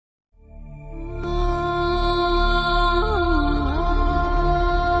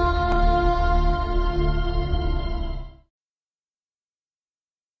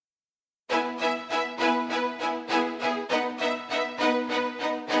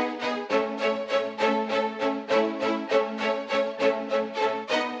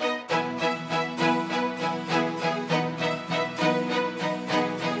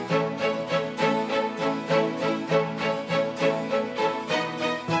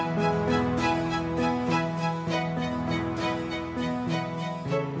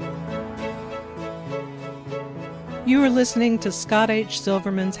You are listening to Scott H.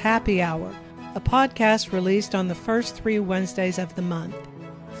 Silverman's Happy Hour, a podcast released on the first 3 Wednesdays of the month.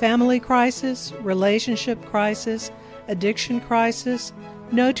 Family crisis, relationship crisis, addiction crisis,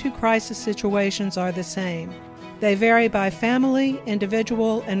 no two crisis situations are the same. They vary by family,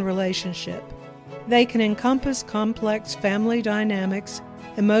 individual, and relationship. They can encompass complex family dynamics,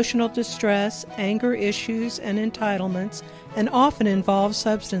 emotional distress, anger issues, and entitlements, and often involve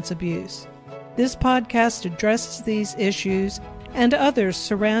substance abuse. This podcast addresses these issues and others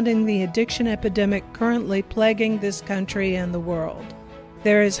surrounding the addiction epidemic currently plaguing this country and the world.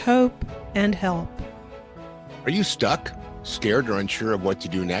 There is hope and help. Are you stuck, scared, or unsure of what to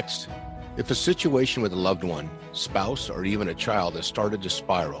do next? If a situation with a loved one, spouse, or even a child has started to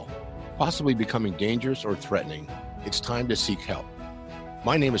spiral, possibly becoming dangerous or threatening, it's time to seek help.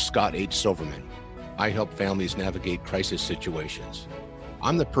 My name is Scott H. Silverman. I help families navigate crisis situations.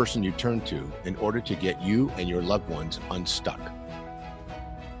 I'm the person you turn to in order to get you and your loved ones unstuck.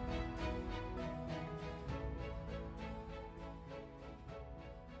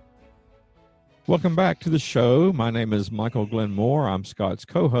 Welcome back to the show. My name is Michael Glenn Moore. I'm Scott's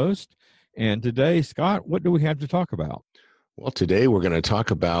co-host. And today, Scott, what do we have to talk about? Well, today we're going to talk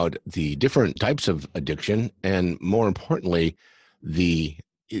about the different types of addiction, and more importantly,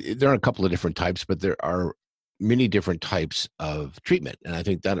 there are a couple of different types, but there are many different types of treatment. And I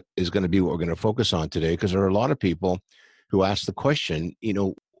think that is going to be what we're going to focus on today, because there are a lot of people who ask the question,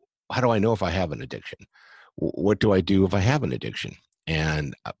 how do I know if I have an addiction? What do I do if I have an addiction?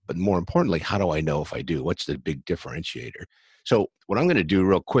 And, but more importantly, how do I know if I do? What's the big differentiator? So what I'm going to do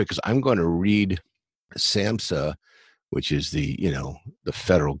real quick is I'm going to read SAMHSA, which is the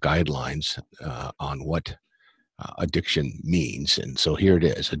federal guidelines on what addiction means. And so here it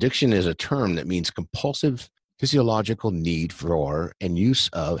is. Addiction is a term that means compulsive physiological need for and use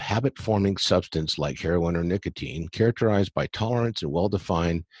of habit-forming substance like heroin or nicotine, characterized by tolerance and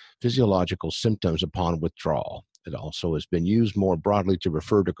well-defined physiological symptoms upon withdrawal. It also has been used more broadly to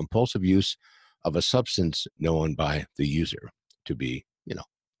refer to compulsive use of a substance known by the user to be,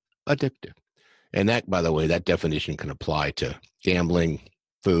 addictive. And that, by the way, that definition can apply to gambling,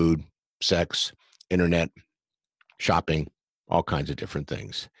 food, sex, internet, shopping, all kinds of different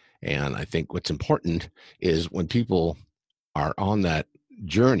things. And I think what's important is when people are on that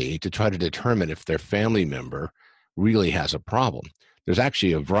journey to try to determine if their family member really has a problem, there's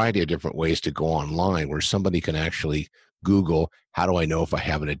actually a variety of different ways to go online where somebody can actually Google, how do I know if I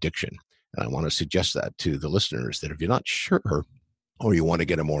have an addiction? And I want to suggest that to the listeners, that if you're not sure or you want to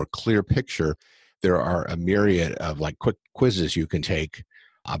get a more clear picture, there are a myriad of quick quizzes you can take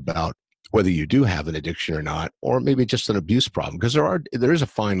about whether you do have an addiction or not, or maybe just an abuse problem. Because there is a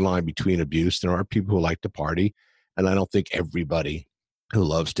fine line between abuse. There are people who like to party, and I don't think everybody who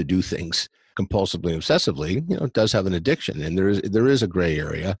loves to do things compulsively, obsessively, does have an addiction. And there is a gray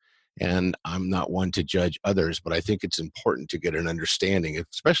area, and I'm not one to judge others, but I think it's important to get an understanding,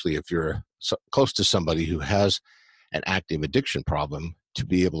 especially if you're close to somebody who has an active addiction problem, to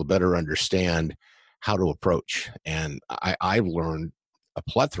be able to better understand how to approach. And I've learned a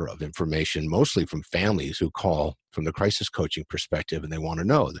plethora of information, mostly from families who call from the crisis coaching perspective, and they want to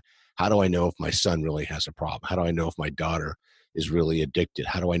know, how do I know if my son really has a problem? How do I know if my daughter is really addicted?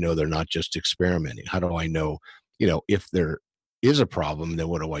 How do I know they're not just experimenting? How do I know, if there is a problem, then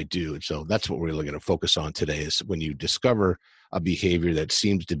what do I do? And so that's what we're really going to focus on today, is when you discover a behavior that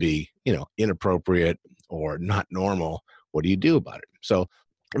seems to be, inappropriate or not normal, what do you do about it? So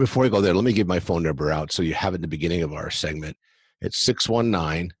before we go there, let me give my phone number out so you have it in the beginning of our segment. It's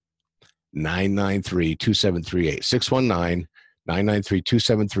 619-993-2738.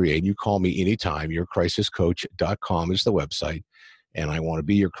 619-993-2738. You call me anytime. YourCrisisCoach.com is the website. And I want to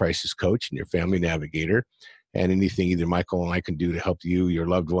be your crisis coach and your family navigator. And anything either Michael and I can do to help you, your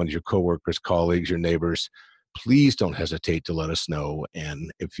loved ones, your coworkers, colleagues, your neighbors, please don't hesitate to let us know.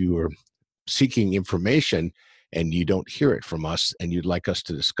 And if you are seeking information and you don't hear it from us and you'd like us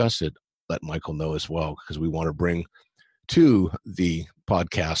to discuss it, let Michael know as well, because we want to bring to the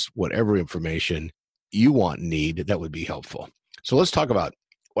podcast whatever information you want and need that would be helpful. So let's talk about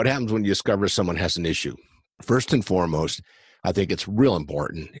what happens when you discover someone has an issue. First and foremost, I think it's real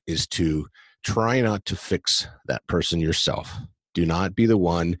important is to try not to fix that person yourself. Do not be the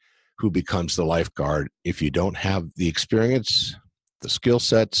one who becomes the lifeguard if you don't have the experience, the skill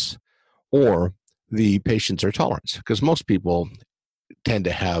sets, or the patience or tolerance, because most people tend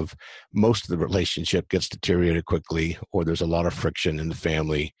to have most of the relationship gets deteriorated quickly, or there's a lot of friction in the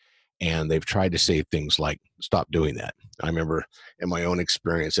family, and they've tried to say things like, stop doing that. I remember in my own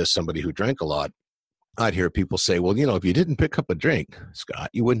experience as somebody who drank a lot, I'd hear people say, well, if you didn't pick up a drink, Scott,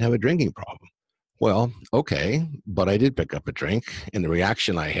 you wouldn't have a drinking problem. Well, okay, but I did pick up a drink, and the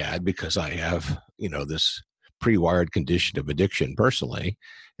reaction I had, because I have, this pre-wired condition of addiction personally,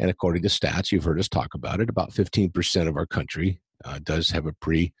 and according to stats, you've heard us talk about it, about 15% of our country does have a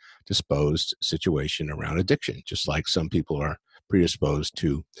predisposed situation around addiction, just like some people are predisposed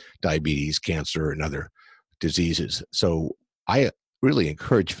to diabetes, cancer, and other diseases. So I really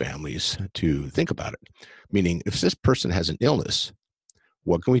encourage families to think about it, meaning if this person has an illness,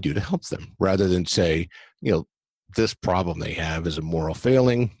 what can we do to help them, rather than say, this problem they have is a moral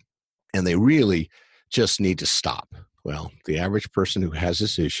failing and they really just need to stop. Well, the average person who has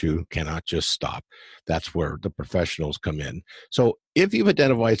this issue cannot just stop. That's where the professionals come in. So if you've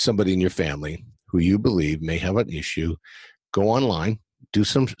identified somebody in your family who you believe may have an issue, go online, do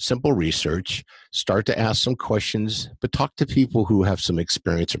some simple research, start to ask some questions, but talk to people who have some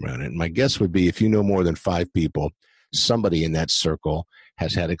experience around it. And my guess would be, if you know more than 5 people, somebody in that circle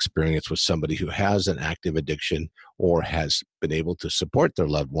has had experience with somebody who has an active addiction or has been able to support their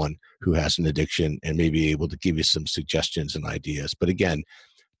loved one who has an addiction and may be able to give you some suggestions and ideas. But again,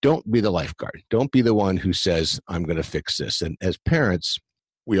 don't be the lifeguard. Don't be the one who says, I'm going to fix this. And as parents,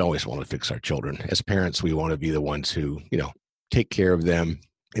 we always want to fix our children. As parents, we want to be the ones who, take care of them,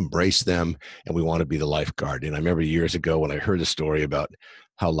 embrace them, and we want to be the lifeguard. And I remember years ago when I heard a story about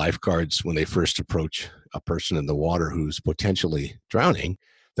how lifeguards, when they first approach a person in the water who's potentially drowning,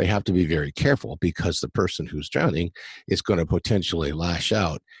 they have to be very careful, because the person who's drowning is going to potentially lash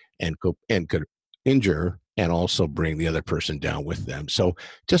out and could injure and also bring the other person down with them. So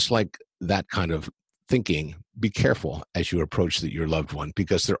just like that kind of thinking, be careful as you approach your loved one,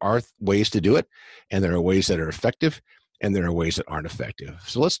 because there are ways to do it, and there are ways that are effective, and there are ways that aren't effective.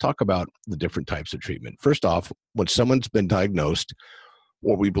 So let's talk about the different types of treatment. First off, when someone's been diagnosed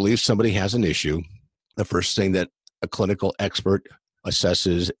or we believe somebody has an issue, the first thing that a clinical expert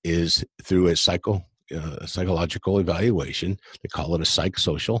assesses is through a psychological evaluation. They call it a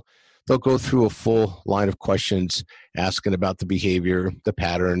psychosocial. They'll go through a full line of questions asking about the behavior, the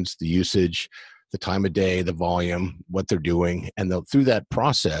patterns, the usage, the time of day, the volume, what they're doing. And they'll, through that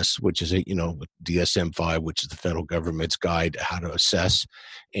process, which is DSM-5, which is the federal government's guide to how to assess,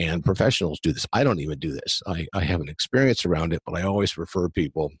 and professionals do this. I don't even do this. I have an experience around it, but I always refer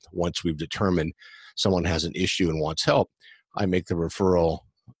people, once we've determined someone has an issue and wants help, I make the referral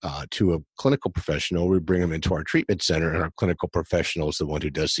to a clinical professional. We bring them into our treatment center, and our clinical professional is the one who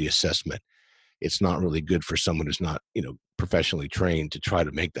does the assessment. It's not really good for someone who's not, professionally trained to try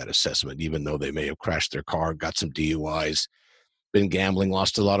to make that assessment, even though they may have crashed their car, got some DUIs, been gambling,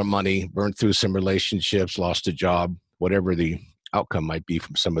 lost a lot of money, burned through some relationships, lost a job, whatever the outcome might be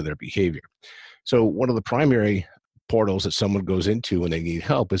from some of their behavior. So one of the primary portals that someone goes into when they need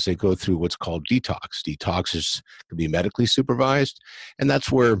help is they go through what's called detox. Detox can be medically supervised, and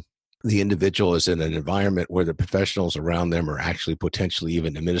that's where the individual is in an environment where the professionals around them are actually potentially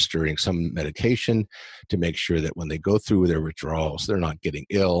even administering some medication to make sure that when they go through their withdrawals, they're not getting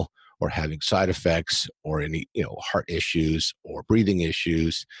ill or having side effects or any, heart issues or breathing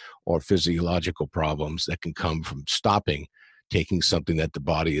issues or physiological problems that can come from stopping taking something that the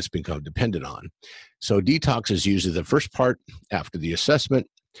body has become dependent on. So detox is usually the first part after the assessment.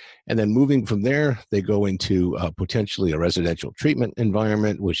 And then moving from there, they go into potentially a residential treatment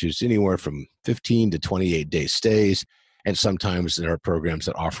environment, which is anywhere from 15 to 28 day stays. And sometimes there are programs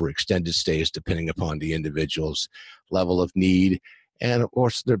that offer extended stays depending upon the individual's level of need and, of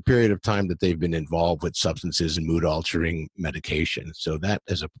course, the period of time that they've been involved with substances and mood-altering medication. So that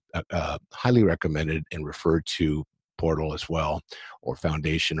is a highly recommended and referred to portal as well, or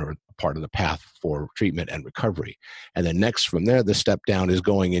foundation, or part of the path for treatment and recovery. And then next from there, the step down is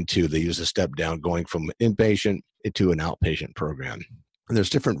going into, they use a step down going from inpatient into an outpatient program. And there's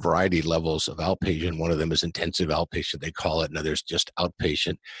different variety levels of outpatient. One of them is intensive outpatient, they call it. Now there's just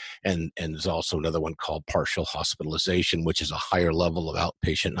outpatient. And there's also another one called partial hospitalization, which is a higher level of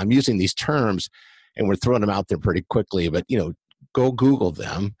outpatient. I'm using these terms and we're throwing them out there pretty quickly, but go Google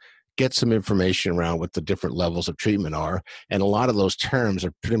them, get some information around what the different levels of treatment are. And a lot of those terms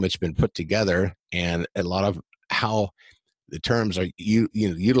have pretty much been put together, and a lot of how the terms are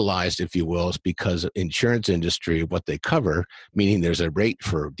utilized, if you will, is because of insurance industry, what they cover, meaning there's a rate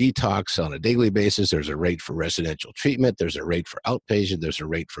for detox on a daily basis, there's a rate for residential treatment, there's a rate for outpatient, there's a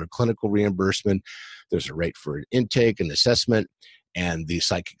rate for clinical reimbursement, there's a rate for intake and assessment, and the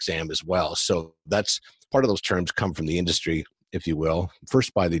psych exam as well. So that's part of those terms come from the industry, if you will,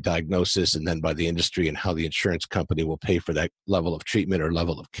 first by the diagnosis and then by the industry and how the insurance company will pay for that level of treatment or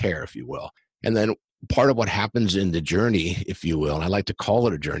level of care, if you will. And then part of what happens in the journey, if you will, and I like to call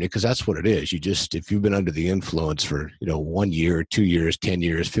it a journey because that's what it is. If you've been under the influence for, 1 year, 2 years, 10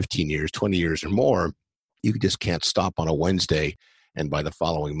 years, 15 years, 20 years or more, you just can't stop on a Wednesday and by the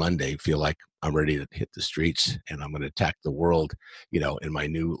following Monday feel like I'm ready to hit the streets and I'm going to attack the world, in my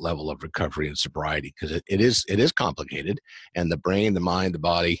new level of recovery and sobriety, because it is complicated, and the brain, the mind, the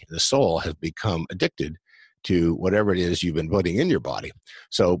body, the soul have become addicted to whatever it is you've been putting in your body.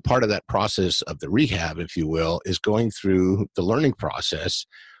 So part of that process of the rehab, if you will, is going through the learning process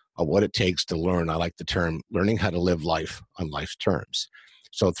of what it takes to learn. I like the term learning how to live life on life's terms.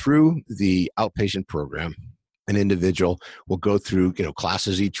 So through the outpatient program, an individual will go through,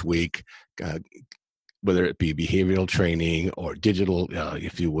 classes each week, whether it be behavioral training or digital,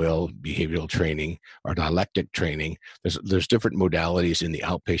 if you will, behavioral training or dialectic training. There's different modalities in the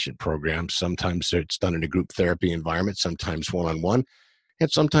outpatient program. Sometimes it's done in a group therapy environment, sometimes one-on-one,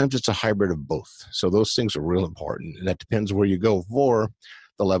 and sometimes it's a hybrid of both. So those things are real important, and that depends where you go for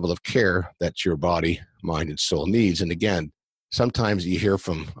the level of care that your body, mind, and soul needs. And again, sometimes I hear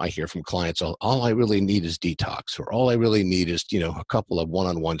from clients, all I really need is detox, or all I really need is, a couple of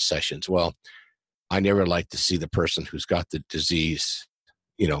one-on-one sessions. Well, I never like to see the person who's got the disease,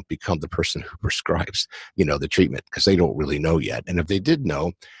 become the person who prescribes, the treatment, because they don't really know yet. And if they did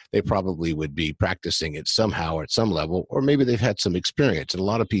know, they probably would be practicing it somehow or at some level, or maybe they've had some experience. And a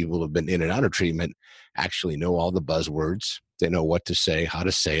lot of people who have been in and out of treatment actually know all the buzzwords. They know what to say, how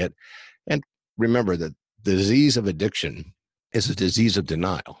to say it. And remember that the disease of addiction is a disease of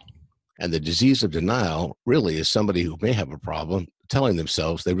denial. And the disease of denial really is somebody who may have a problem telling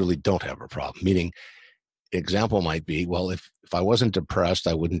themselves they really don't have a problem. Meaning, example might be, well, if I wasn't depressed,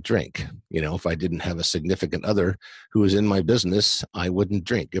 I wouldn't drink. If I didn't have a significant other who was in my business, I wouldn't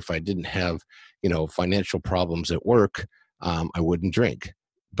drink. If I didn't have, financial problems at work, I wouldn't drink.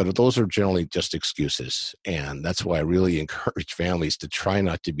 But those are generally just excuses. And that's why I really encourage families to try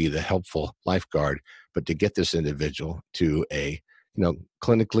not to be the helpful lifeguard, but to get this individual to a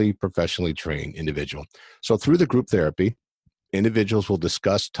clinically, professionally trained individual. So through the group therapy, individuals will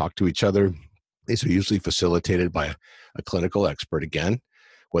discuss, talk to each other. These are usually facilitated by a clinical expert, again,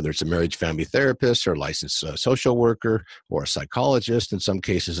 whether it's a marriage family therapist or a licensed social worker or a psychologist, in some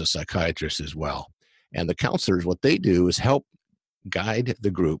cases a psychiatrist as well. And the counselors, what they do is help guide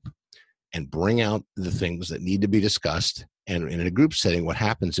the group and bring out the things that need to be discussed. And in a group setting, what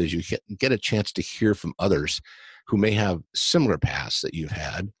happens is you get a chance to hear from others who may have similar paths that you've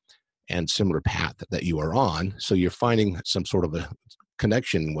had and similar path that you are on. So you're finding some sort of a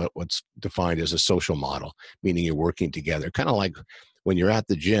connection, what's defined as a social model, meaning you're working together. Kind of like when you're at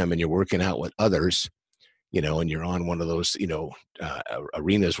the gym and you're working out with others, and you're on one of those,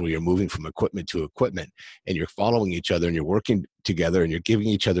 arenas where you're moving from equipment to equipment and you're following each other and you're working together and you're giving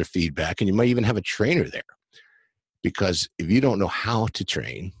each other feedback, and you might even have a trainer there. Because if you don't know how to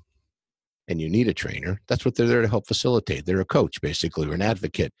train and you need a trainer, that's what they're there to help facilitate. They're a coach, basically, or an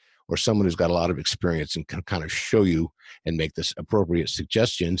advocate, or someone who's got a lot of experience and can kind of show you and make this appropriate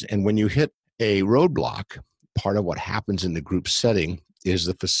suggestions. And when you hit a roadblock, part of what happens in the group setting is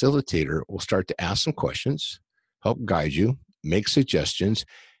the facilitator will start to ask some questions, help guide you, make suggestions,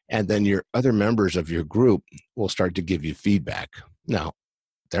 and then your other members of your group will start to give you feedback. Now,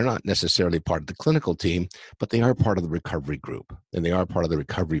 they're not necessarily part of the clinical team, but they are part of the recovery group, and they are part of the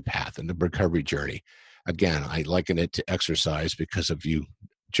recovery path and the recovery journey. Again, I liken it to exercise because if you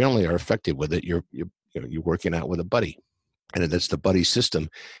generally are effective with it, you're working out with a buddy. And that's the buddy system,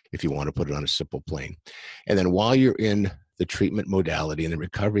 if you want to put it on a simple plane. And then while you're in the treatment modality and the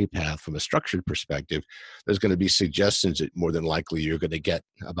recovery path from a structured perspective, there's going to be suggestions that more than likely you're going to get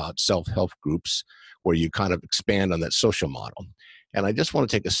about self-help groups where you kind of expand on that social model. And I just want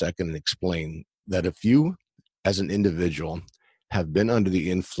to take a second and explain that if you, as an individual, have been under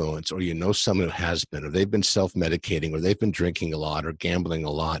the influence, or someone who has been, or they've been self-medicating, or they've been drinking a lot or gambling a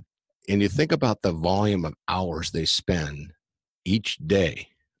lot, and you think about the volume of hours they spend each day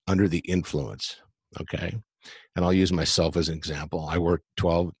under the influence, okay? And I'll use myself as an example. I work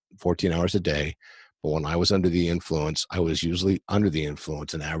 12, 14 hours a day, but when I was under the influence, I was usually under the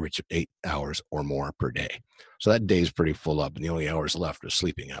influence an average of 8 hours or more per day. So that day is pretty full up, and the only hours left are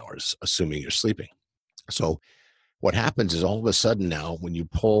sleeping hours, assuming you're sleeping. So what happens is all of a sudden now, when you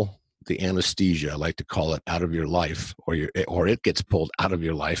pull the anesthesia, I like to call it, out of your life, or it gets pulled out of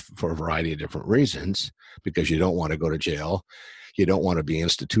your life for a variety of different reasons, because you don't want to go to jail, you don't want to be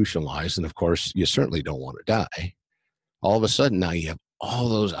institutionalized, and of course, you certainly don't want to die. All of a sudden now you have all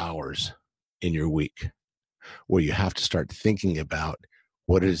those hours in your week where you have to start thinking about,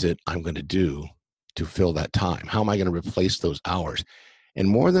 what is it I'm going to do to fill that time? How am I going to replace those hours? And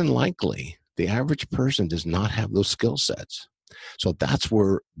more than likely, The average person does not have those skill sets. So that's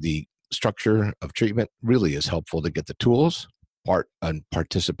where the structure of treatment really is helpful to get the tools,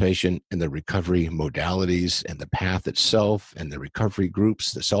 participation in the recovery modalities and the path itself, and the recovery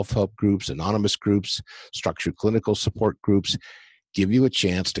groups, the self-help groups, anonymous groups, structured clinical support groups, give you a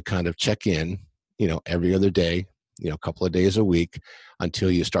chance to kind of check in, every other day, a couple of days a week, until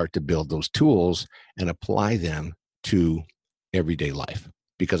you start to build those tools and apply them to everyday life.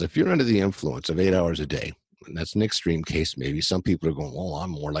 Because if you're under the influence of 8 hours a day, and that's an extreme case, maybe some people are going, well, I'm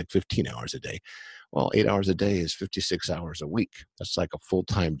more like 15 hours a day. Well, 8 hours a day is 56 hours a week. That's like a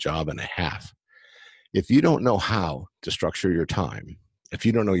full-time job and a half. If you don't know how to structure your time, if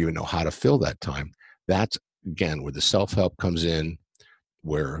you don't even know how to fill that time, that's, again, where the self-help comes in,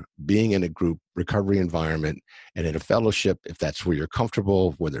 where being in a group recovery environment and in a fellowship, if that's where you're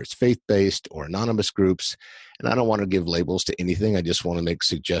comfortable, whether it's faith-based or anonymous groups, and I don't want to give labels to anything, I just want to make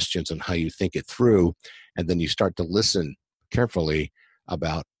suggestions on how you think it through, and then you start to listen carefully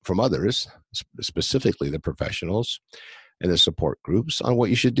from others, specifically the professionals and the support groups, on what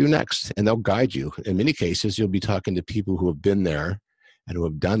you should do next, and they'll guide you. In many cases, you'll be talking to people who have been there and who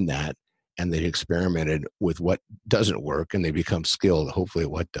have done that, and they've experimented with what doesn't work, and they become skilled, hopefully,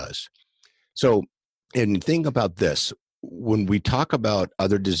 at what does. So, and think about this. When we talk about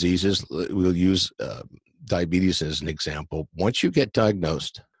other diseases, we'll use diabetes as an example. Once you get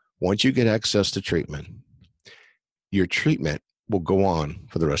diagnosed, once you get access to treatment, your treatment will go on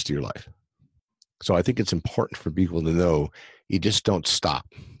for the rest of your life. So I think it's important for people to know you just don't stop.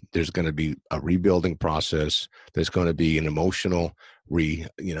 There's going to be a rebuilding process. There's going to be an emotional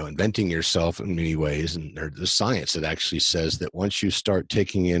inventing yourself in many ways. And there's the science that actually says that once you start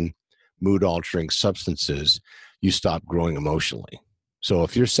taking in mood-altering substances, you stop growing emotionally. So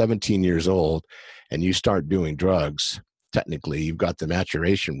if you're 17 years old and you start doing drugs, technically you've got the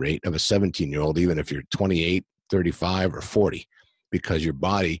maturation rate of a 17-year-old, even if you're 28, 35, or 40, because your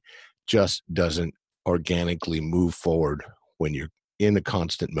body just doesn't organically move forward when you're in a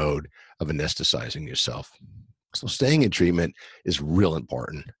constant mode of anesthetizing yourself. So staying in treatment is real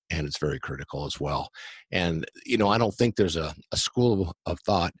important, and it's very critical as well. And, I don't think there's a school of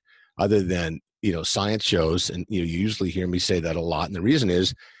thought other than, science shows, and you usually hear me say that a lot. And the reason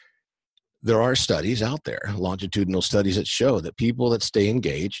is there are studies out there, longitudinal studies that show that people that stay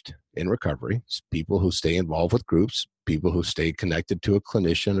engaged in recovery, people who stay involved with groups, people who stay connected to a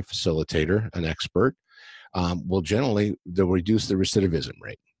clinician, a facilitator, an expert, they'll reduce the recidivism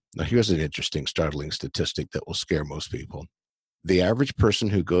rate. Now, here's an interesting, startling statistic that will scare most people. The average person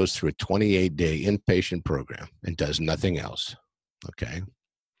who goes through a 28-day inpatient program and does nothing else, okay,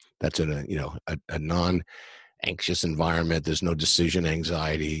 that's in a non-anxious environment. There's no decision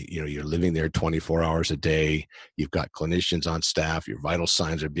anxiety. You're living there 24 hours a day. You've got clinicians on staff. Your vital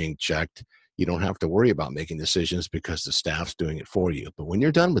signs are being checked. You don't have to worry about making decisions because the staff's doing it for you. But when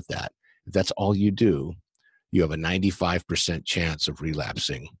you're done with that, if that's all you do, you have a 95% chance of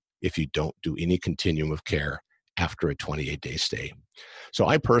relapsing if you don't do any continuum of care after a 28-day stay. So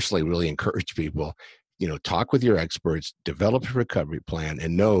I personally really encourage people, talk with your experts, develop a recovery plan,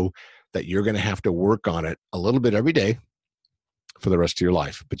 and know that you're going to have to work on it a little bit every day for the rest of your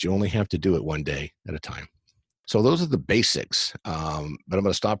life, but you only have to do it one day at a time. So those are the basics. But I'm going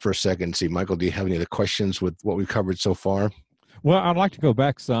to stop for a second and see, Michael, do you have any other questions with what we've covered so far? Well, I'd like to go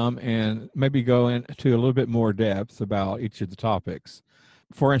back some and maybe go into a little bit more depth about each of the topics.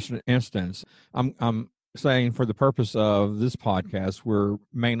 For instance, I'm saying for the purpose of this podcast, we're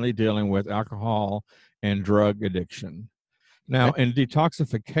mainly dealing with alcohol and drug addiction. Now, in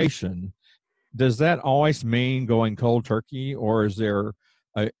detoxification, does that always mean going cold turkey, or is there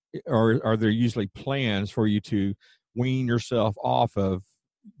or are there usually plans for you to wean yourself off of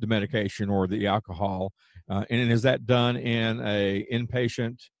the medication or the alcohol? And is that done in a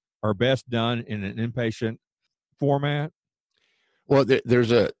inpatient, or best done in an inpatient format? Well,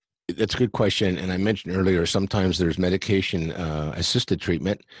 that's a good question. And I mentioned earlier, sometimes there's medication assisted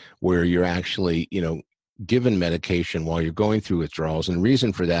treatment where you're actually, given medication while you're going through withdrawals. And the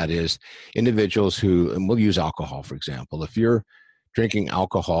reason for that is individuals who, and we'll use alcohol, for example. If you're drinking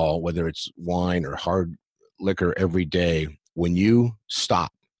alcohol, whether it's wine or hard liquor every day, when you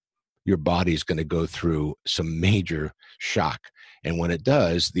stop, your body's going to go through some major shock. And when it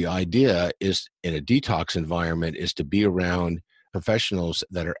does, the idea is in a detox environment is to be around professionals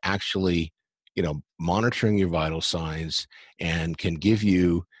that are actually, monitoring your vital signs and can give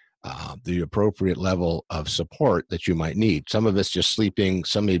you the appropriate level of support that you might need. Some of it's just sleeping,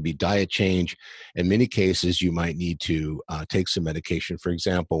 some may be diet change. In many cases, you might need to take some medication. For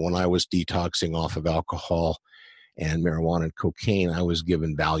example, when I was detoxing off of alcohol and marijuana and cocaine, I was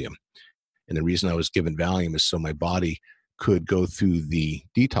given Valium. And the reason I was given Valium is so my body could go through the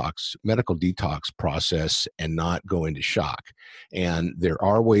medical detox process and not go into shock. And there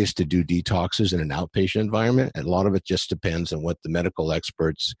are ways to do detoxes in an outpatient environment. And a lot of it just depends on what the medical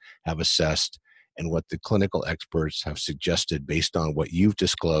experts have assessed and what the clinical experts have suggested based on what you've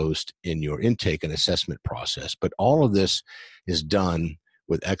disclosed in your intake and assessment process. But all of this is done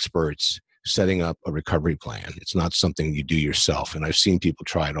with experts setting up a recovery plan. It's not something you do yourself. And I've seen people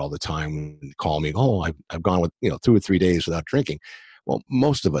try it all the time and call me, oh, I've gone with 2 or 3 days without drinking. Well,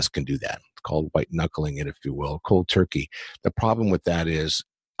 most of us can do that. It's called white knuckling it, if you will, cold turkey. The problem with that is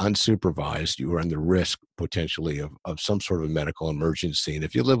unsupervised, you run the risk potentially of some sort of medical emergency. And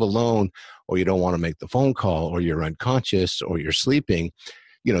if you live alone, or you don't want to make the phone call, or you're unconscious, or you're sleeping,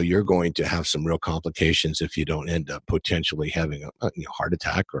 you're going to have some real complications if you don't end up potentially having a heart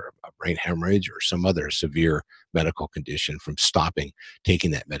attack or a brain hemorrhage or some other severe medical condition from stopping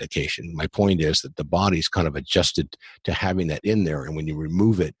taking that medication. My point is that the body's kind of adjusted to having that in there. And when you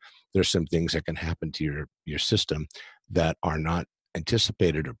remove it, there's some things that can happen to your system that are not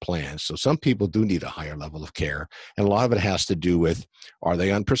anticipated or planned. So some people do need a higher level of care. And a lot of it has to do with, are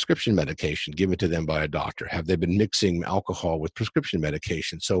they on prescription medication given to them by a doctor? Have they been mixing alcohol with prescription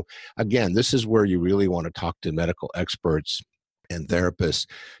medication? So again, this is where you really want to talk to medical experts and therapists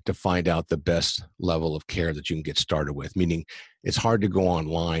to find out the best level of care that you can get started with. Meaning it's hard to go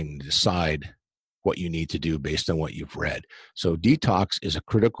online and decide what you need to do based on what you've read. So detox is a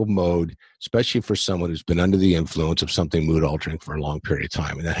critical mode, especially for someone who's been under the influence of something mood altering for a long period of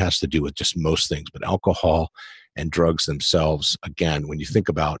time. And that has to do with just most things, but alcohol and drugs themselves, again, when you think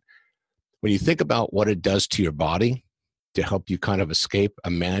about what it does to your body to help you kind of escape,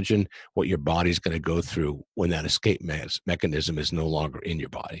 imagine what your body's going to go through when that escape mechanism is no longer in your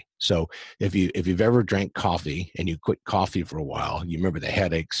body. So if you've ever drank coffee and you quit coffee for a while, you remember the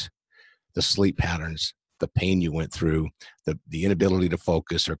headaches, the sleep patterns, the pain you went through, the inability to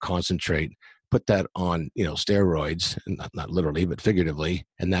focus or concentrate, put that on, steroids, not literally, but figuratively.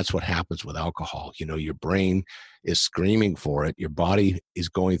 And that's what happens with alcohol. Your brain is screaming for it. Your body is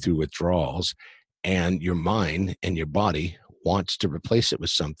going through withdrawals, and your mind and your body wants to replace it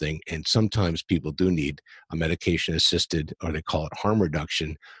with something. And sometimes people do need a medication assisted, or they call it harm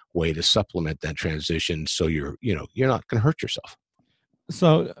reduction, way to supplement that transition. So you're not going to hurt yourself.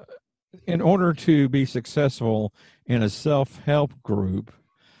 So in order to be successful in a self-help group,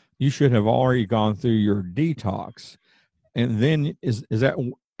 you should have already gone through your detox. And then is that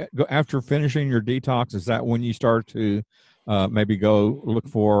after finishing your detox, is that when you start to maybe go look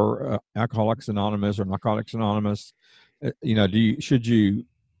for Alcoholics Anonymous or Narcotics Anonymous? Should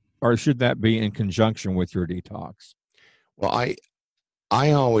that be in conjunction with your detox? Well,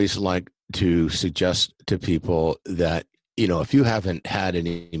 I always like to suggest to people that, if you haven't had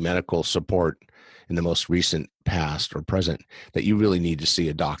any medical support in the most recent past or present, that you really need to see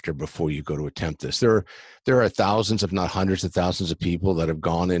a doctor before you go to attempt this. There are thousands, if not hundreds of thousands of people that have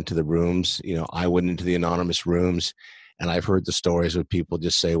gone into the rooms. I went into the anonymous rooms, and I've heard the stories of people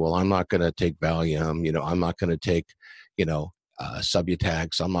just say, well, I'm not going to take Valium. I'm not going to take,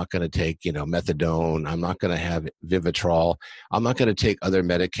 Subutex. I'm not going to take, methadone. I'm not going to have Vivitrol. I'm not going to take other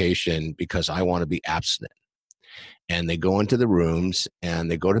medication because I want to be abstinent. And they go into the rooms and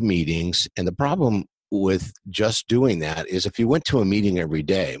they go to meetings. And the problem with just doing that is if you went to a meeting every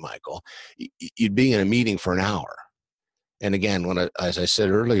day, Michael, you'd be in a meeting for an hour. And again, as I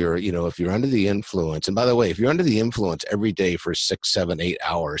said earlier, if you're under the influence, and by the way, if you're under the influence every day for 6, 7, 8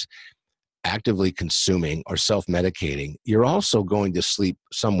 hours, actively consuming or self-medicating, you're also going to sleep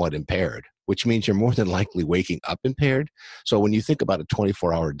somewhat impaired, which means you're more than likely waking up impaired. So when you think about a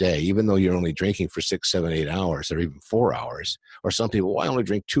 24-hour day, even though you're only drinking for 6, 7, 8 hours, or even 4 hours, or some people, well, I only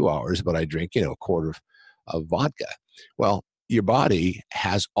drink 2 hours, but I drink, a quarter of vodka. Well, your body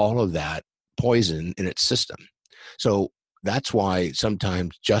has all of that poison in its system. So that's why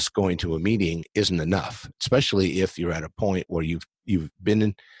sometimes just going to a meeting isn't enough, especially if you're at a point where you've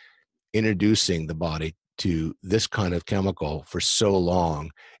been introducing the body to this kind of chemical for so long.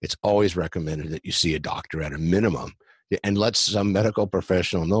 It's always recommended that you see a doctor at a minimum and let some medical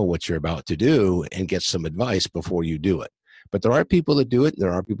professional know what you're about to do and get some advice before you do it. But there are people that do it, and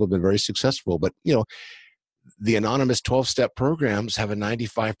there are people who have been very successful. But, the anonymous 12-step programs have a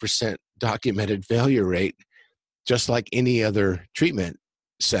 95% documented failure rate, just like any other treatment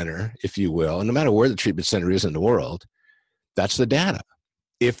center, if you will. And no matter where the treatment center is in the world, that's the data,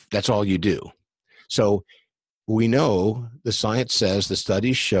 if that's all you do. So we know the science says, the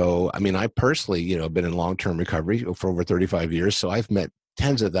studies show, I personally, have been in long-term recovery for over 35 years. So I've met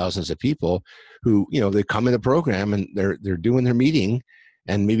tens of thousands of people who, they come in the program and they're doing their meeting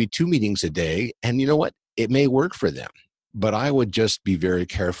and maybe 2 meetings a day. And you know what? It may work for them. But I would just be very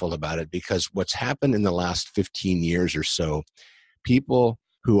careful about it, because what's happened in the last 15 years or so, people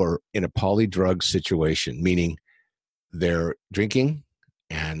who are in a polydrug situation, meaning they're drinking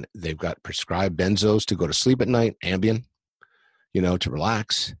and they've got prescribed benzos to go to sleep at night, Ambien, to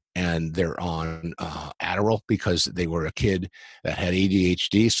relax, and they're on Adderall because they were a kid that had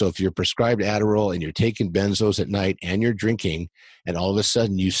ADHD. So if you're prescribed Adderall and you're taking benzos at night and you're drinking, and all of a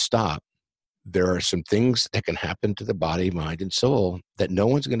sudden you stop, there are some things that can happen to the body, mind, and soul that no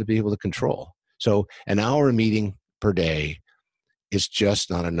one's going to be able to control. So an hour meeting per day is just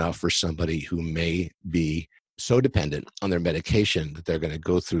not enough for somebody who may be so dependent on their medication that they're going to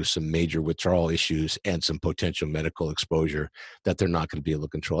go through some major withdrawal issues and some potential medical exposure that they're not going to be able to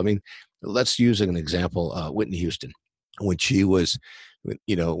control. I mean, let's use an example, Whitney Houston. When she was,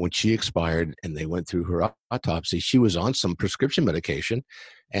 when she expired and they went through her autopsy, she was on some prescription medication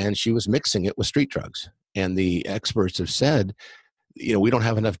and she was mixing it with street drugs. And the experts have said, we don't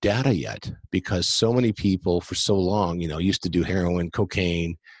have enough data yet, because so many people for so long, used to do heroin,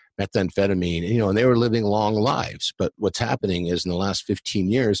 cocaine, methamphetamine, and they were living long lives. But what's happening is in the last 15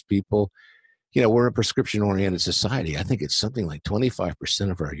 years, people, we're a prescription-oriented society. I think it's something like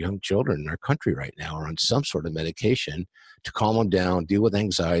 25% of our young children in our country right now are on some sort of medication to calm them down, deal with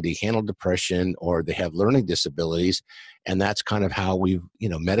anxiety, handle depression, or they have learning disabilities. And that's kind of how we've,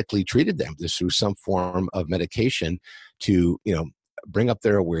 medically treated them, just through some form of medication to, bring up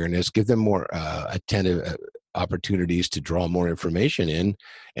their awareness, give them more attentive opportunities to draw more information in,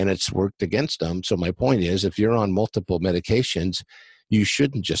 and it's worked against them. So my point is, if you're on multiple medications, you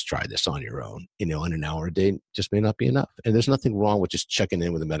shouldn't just try this on your own. In an hour a day just may not be enough. And there's nothing wrong with just checking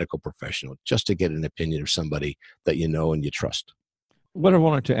in with a medical professional just to get an opinion of somebody that you know and you trust. What I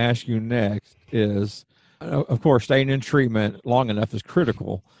wanted to ask you next is, of course, staying in treatment long enough is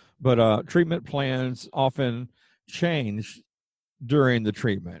critical, but treatment plans often change during the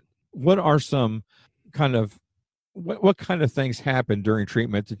treatment. What are some kind of what kind of things happen during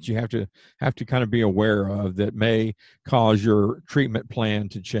treatment that you have to kind of be aware of that may cause your treatment plan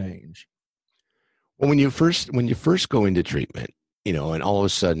to change? Well, when you first go into treatment, and all of a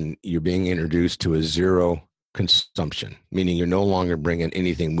sudden you're being introduced to a zero consumption, meaning you're no longer bringing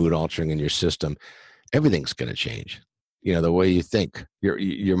anything mood altering in your system, everything's going to change. The way you think,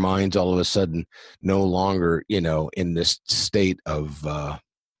 your mind's all of a sudden no longer, in this state of,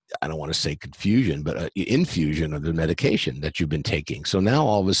 I don't want to say confusion, but infusion of the medication that you've been taking. So now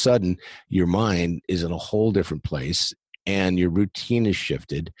all of a sudden your mind is in a whole different place and your routine is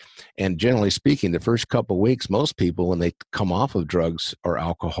shifted. And generally speaking, the first couple of weeks, most people, when they come off of drugs or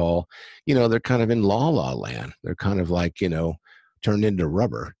alcohol, they're kind of in la land. They're kind of like, turned into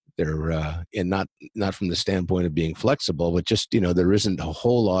rubber. They're and not from the standpoint of being flexible, but just, there isn't a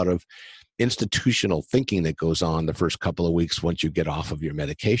whole lot of institutional thinking that goes on the first couple of weeks once you get off of your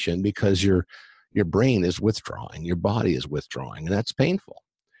medication, because your brain is withdrawing, your body is withdrawing, and that's painful.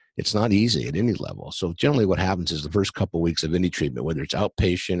 It's not easy at any level. So generally what happens is the first couple of weeks of any treatment, whether it's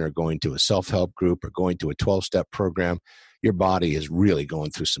outpatient or going to a self-help group or going to a 12-step program, your body is really going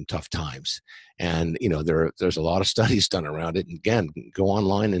through some tough times. And, there's a lot of studies done around it. And again, go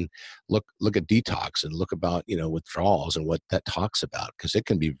online and look at detox and look about, withdrawals and what that talks about, because it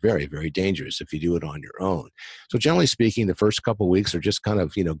can be very, very dangerous if you do it on your own. So generally speaking, the first couple of weeks are just kind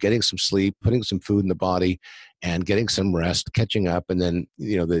of, getting some sleep, putting some food in the body and getting some rest, catching up. And then,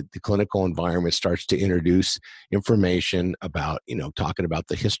 the clinical environment starts to introduce information about, talking about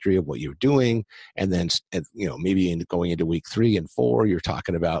the history of what you're doing. And then, maybe going into week 3 and 4, you're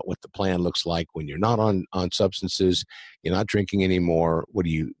talking about what the plan looks like when you're not on substances, you're not drinking anymore. What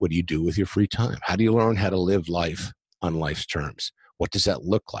do you do with your free time? How do you learn how to live life on life's terms? What does that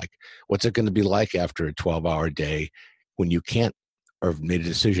look like? What's it going to be like after a 12-hour day when you can't, or have made a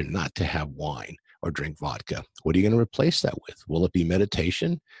decision not to have wine or drink vodka? What are you going to replace that with? Will it be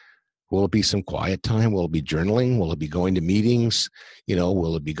meditation? Will it be some quiet time? Will it be journaling? Will it be going to meetings?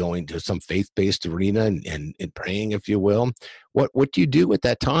 Will it be going to some faith-based arena and praying, if you will? What do you do at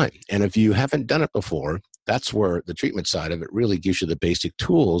that time? And if you haven't done it before, that's where the treatment side of it really gives you the basic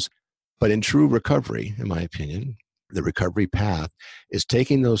tools. But in true recovery, in my opinion, the recovery path is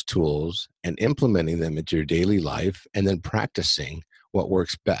taking those tools and implementing them into your daily life and then practicing what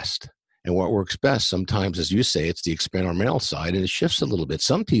works best. And what works best sometimes, as you say, it's the experimental side, and it shifts a little bit.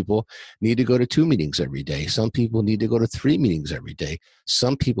 Some people need to go to 2 meetings every day. Some people need to go to 3 meetings every day.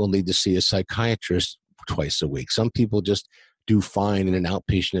 Some people need to see a psychiatrist twice a week. Some people just do fine in an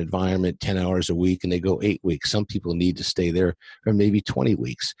outpatient environment 10 hours a week and they go 8 weeks. Some people need to stay there for maybe 20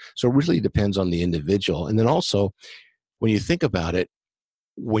 weeks. So it really depends on the individual. And then also, when you think about it,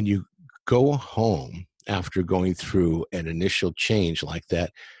 when you go home after going through an initial change like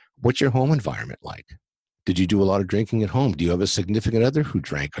that, what's your home environment like? Did you do a lot of drinking at home? Do you have a significant other who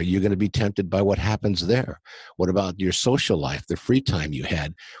drank? Are you going to be tempted by what happens there? What about your social life, the free time you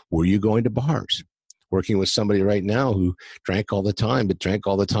had? Were you going to bars? Working with somebody right now who drank all the time, but drank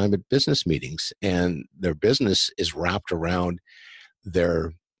all the time at business meetings, and their business is wrapped around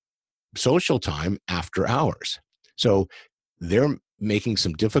their social time after hours. So they're making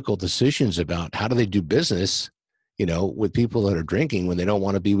some difficult decisions about how do they do business, with people that are drinking when they don't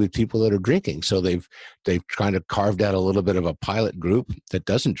want to be with people that are drinking. So they've kind of carved out a little bit of a pilot group that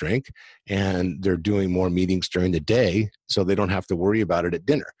doesn't drink, and they're doing more meetings during the day so they don't have to worry about it at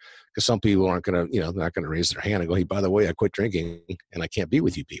dinner. Because some people aren't going to, they're not going to raise their hand and go, hey, by the way, I quit drinking and I can't be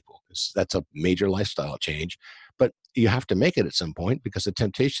with you people. That's a major lifestyle change. But you have to make it at some point because the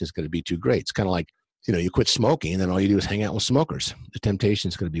temptation is going to be too great. It's kind of like, you quit smoking and then all you do is hang out with smokers. The temptation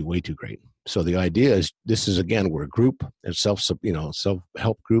is going to be way too great. So the idea is, this is, again, where group and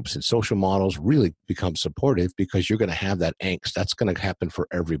self-help groups and social models really become supportive, because you're going to have that angst. That's going to happen for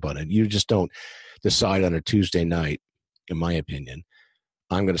everybody. You just don't decide on a Tuesday night, in my opinion,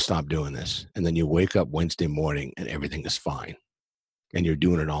 I'm going to stop doing this. And then you wake up Wednesday morning and everything is fine. And you're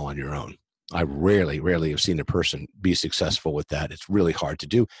doing it all on your own. I rarely have seen a person be successful with that. It's really hard to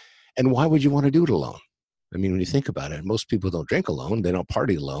do. And why would you want to do it alone? I mean, when you think about it, most people don't drink alone. They don't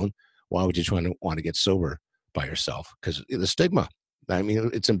party alone. Why would you want to get sober by yourself? Because the stigma. I mean,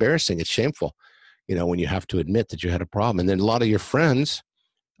 it's embarrassing. It's shameful, when you have to admit that you had a problem. And then a lot of your friends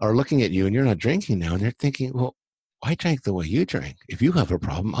are looking at you and you're not drinking now. And they're thinking, well, I drank the way you drank. If you have a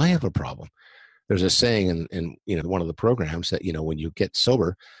problem, I have a problem. There's a saying in one of the programs that, when you get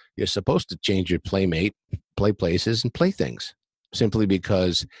sober, you're supposed to change your playmate, play places, and play things, simply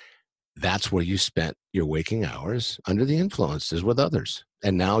because that's where you spent your waking hours under the influences with others.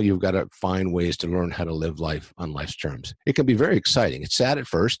 And now you've got to find ways to learn how to live life on life's terms. It can be very exciting. It's sad at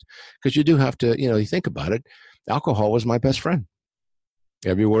first because you do have to, you think about it. Alcohol was my best friend.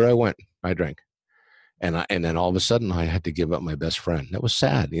 Everywhere I went, I drank. And then all of a sudden I had to give up my best friend. That was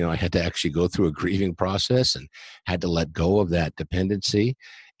sad. I had to actually go through a grieving process and had to let go of that dependency.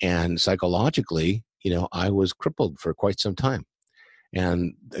 And psychologically, I was crippled for quite some time.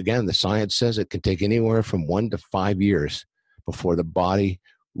 And again, the science says it can take anywhere from 1 to 5 years before the body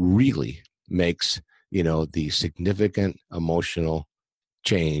really makes, the significant emotional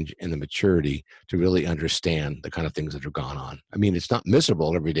change and the maturity to really understand the kind of things that have gone on. I mean, it's not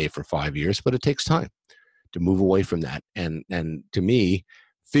miserable every day for 5 years, but it takes time to move away from that. And to me,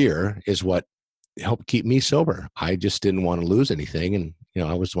 fear is what helped keep me sober. I just didn't want to lose anything. And,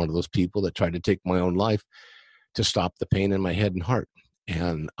 I was one of those people that tried to take my own life to stop the pain in my head and heart.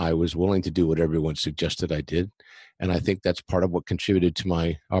 And I was willing to do what everyone suggested I did. And I think that's part of what contributed to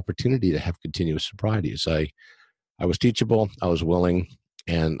my opportunity to have continuous sobriety. Is I was teachable, I was willing,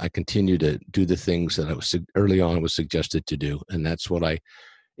 and I continued to do the things that I was early on was suggested to do. And that's what I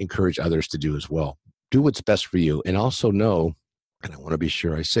encourage others to do as well. Do what's best for you. And also know, and I want to be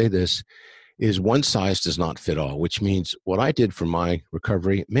sure I say this, is one size does not fit all, which means what I did for my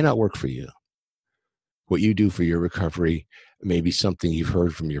recovery may not work for you. What you do for your recovery may be something you've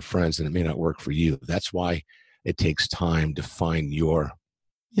heard from your friends, and it may not work for you. That's why it takes time to find your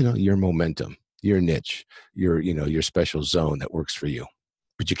momentum, your niche, your special zone that works for you.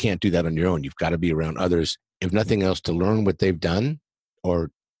 But you can't do that on your own. You've got to be around others, if nothing else, to learn what they've done or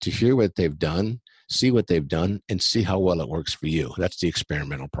to hear what they've done, see what they've done, and see how well it works for you. That's the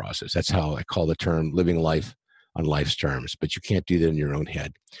experimental process. That's how I call the term living life on life's terms. But you can't do that in your own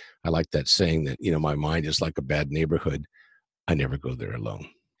head. I like that saying that, my mind is like a bad neighborhood. I never go there alone.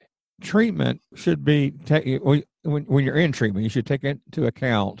 Treatment should be, when you're in treatment, you should take into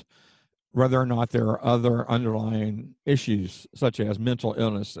account whether or not there are other underlying issues, such as mental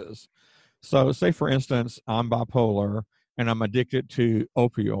illnesses. So say, for instance, I'm bipolar and I'm addicted to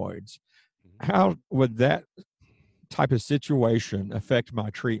opioids. How would that type of situation affect my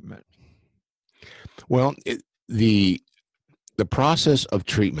treatment? Well, the process of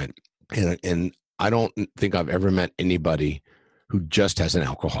treatment, and I don't think I've ever met anybody who just has an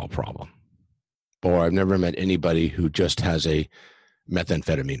alcohol problem, or I've never met anybody who just has a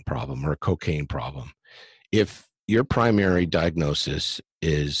methamphetamine problem or a cocaine problem. If your primary diagnosis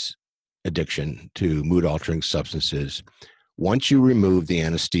is addiction to mood-altering substances, once you remove the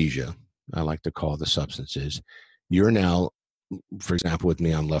anesthesia, I like to call the substances, you're now, for example, with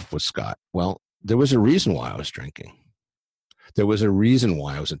me, I'm left with Scott. Well, there was a reason why I was drinking. There was a reason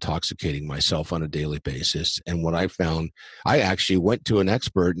why I was intoxicating myself on a daily basis. And what I found, I actually went to an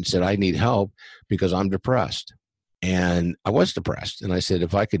expert and said, I need help because I'm depressed. And I was depressed. And I said,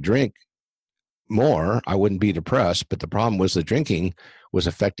 if I could drink more, I wouldn't be depressed. But the problem was the drinking was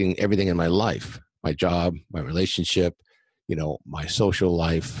affecting everything in my life, my job, my relationship, my social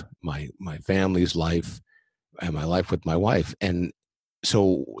life, my family's life, and my life with my wife. And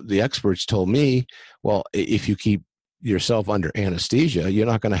so the experts told me, well, if you keep yourself under anesthesia, you're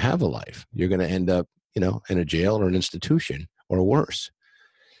not going to have a life. You're going to end up, in a jail or an institution or worse.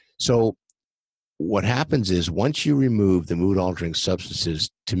 So what happens is once you remove the mood altering substances,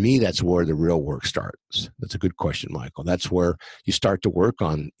 to me, that's where the real work starts. That's a good question, Michael. That's where you start to work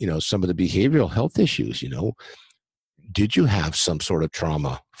on, some of the behavioral health issues. Did you have some sort of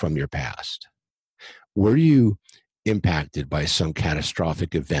trauma from your past? Were you impacted by some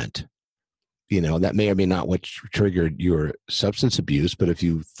catastrophic event? That may or may not what triggered your substance abuse, but if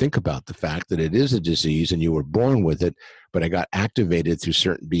you think about the fact that it is a disease and you were born with it, but it got activated through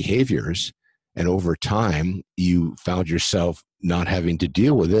certain behaviors, and over time, you found yourself not having to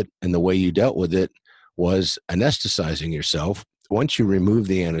deal with it. And the way you dealt with it was anesthetizing yourself. Once you remove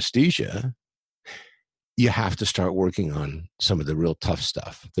the anesthesia, you have to start working on some of the real tough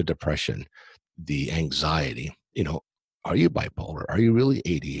stuff, the depression, the anxiety. Are you bipolar? Are you really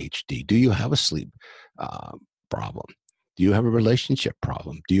ADHD? Do you have a sleep problem? Do you have a relationship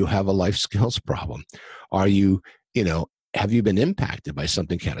problem? Do you have a life skills problem? Are you, have you been impacted by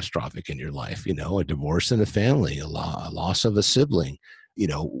something catastrophic in your life? A divorce in a family, a loss of a sibling,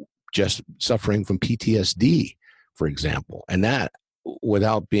 just suffering from PTSD, for example. And that,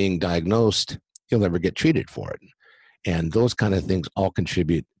 without being diagnosed, you'll never get treated for it. And those kind of things all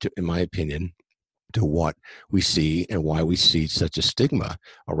contribute to, in my opinion, to what we see and why we see such a stigma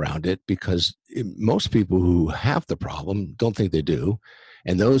around it, because most people who have the problem don't think they do.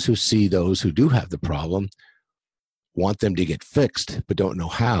 And those who see those who do have the problem want them to get fixed, but don't know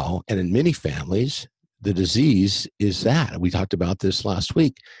how. And in many families, the disease is that. We talked about this last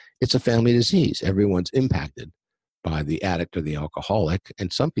week. It's a family disease. Everyone's impacted by the addict or the alcoholic.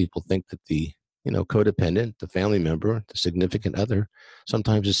 And some people think that the codependent, the family member, the significant other,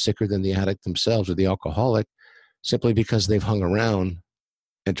 sometimes is sicker than the addict themselves or the alcoholic, simply because they've hung around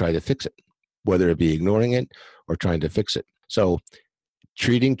and tried to fix it, whether it be ignoring it or trying to fix it. So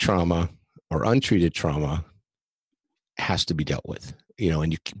treating trauma or untreated trauma has to be dealt with,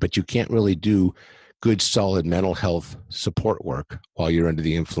 but you can't really do good, solid mental health support work while you're under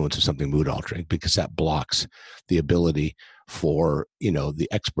the influence of something mood altering, because that blocks the ability for, the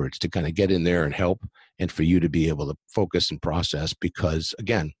experts to kind of get in there and help, and for you to be able to focus and process, because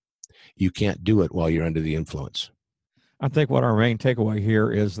again, you can't do it while you're under the influence. I think what our main takeaway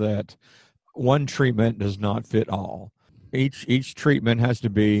here is that one treatment does not fit all. Each treatment has to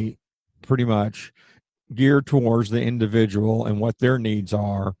be pretty much geared towards the individual and what their needs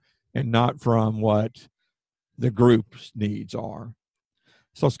are, and not from what the group's needs are.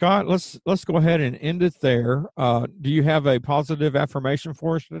 So Scott, let's go ahead and end it there. Do you have a positive affirmation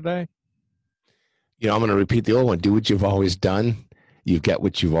for us today? I'm going to repeat the old one. Do what you've always done. You get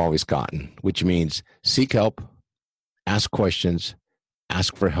what you've always gotten, which means seek help, ask questions,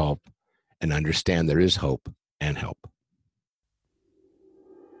 ask for help, and understand there is hope and help.